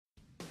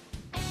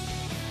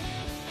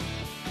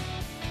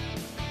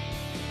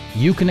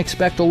You can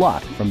expect a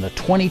lot from the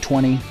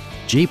 2020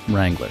 Jeep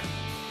Wrangler.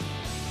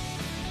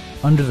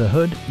 Under the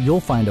hood, you'll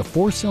find a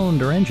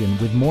 4-cylinder engine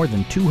with more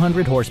than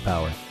 200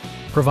 horsepower,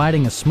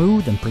 providing a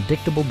smooth and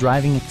predictable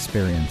driving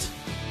experience.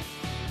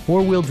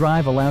 4-wheel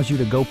drive allows you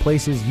to go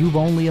places you've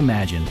only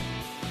imagined.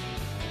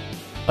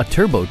 A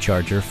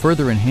turbocharger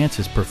further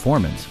enhances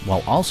performance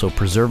while also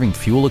preserving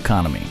fuel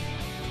economy.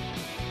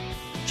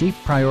 Jeep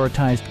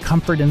prioritized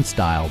comfort and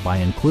style by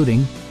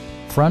including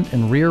front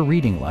and rear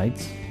reading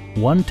lights,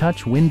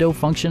 one-touch window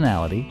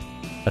functionality,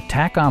 a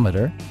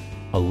tachometer,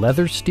 a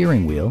leather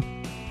steering wheel,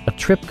 a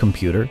trip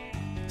computer,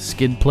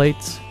 skid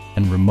plates,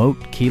 and remote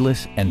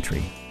keyless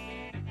entry.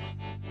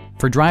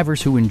 For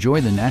drivers who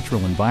enjoy the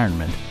natural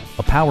environment,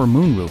 a power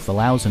moonroof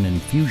allows an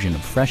infusion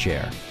of fresh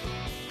air.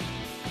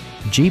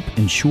 Jeep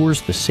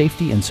ensures the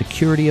safety and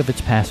security of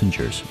its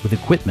passengers with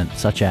equipment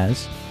such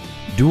as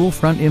dual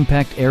front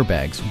impact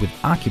airbags with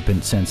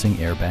occupant sensing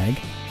airbag,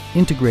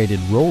 integrated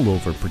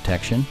rollover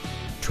protection,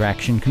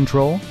 traction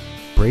control,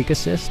 brake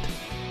assist,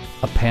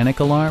 a panic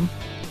alarm,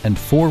 and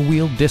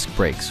 4-wheel disc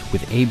brakes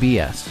with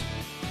ABS.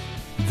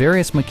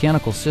 Various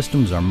mechanical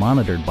systems are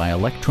monitored by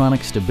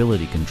electronic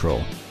stability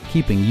control,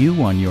 keeping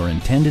you on your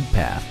intended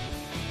path.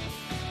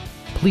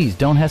 Please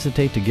don't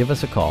hesitate to give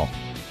us a call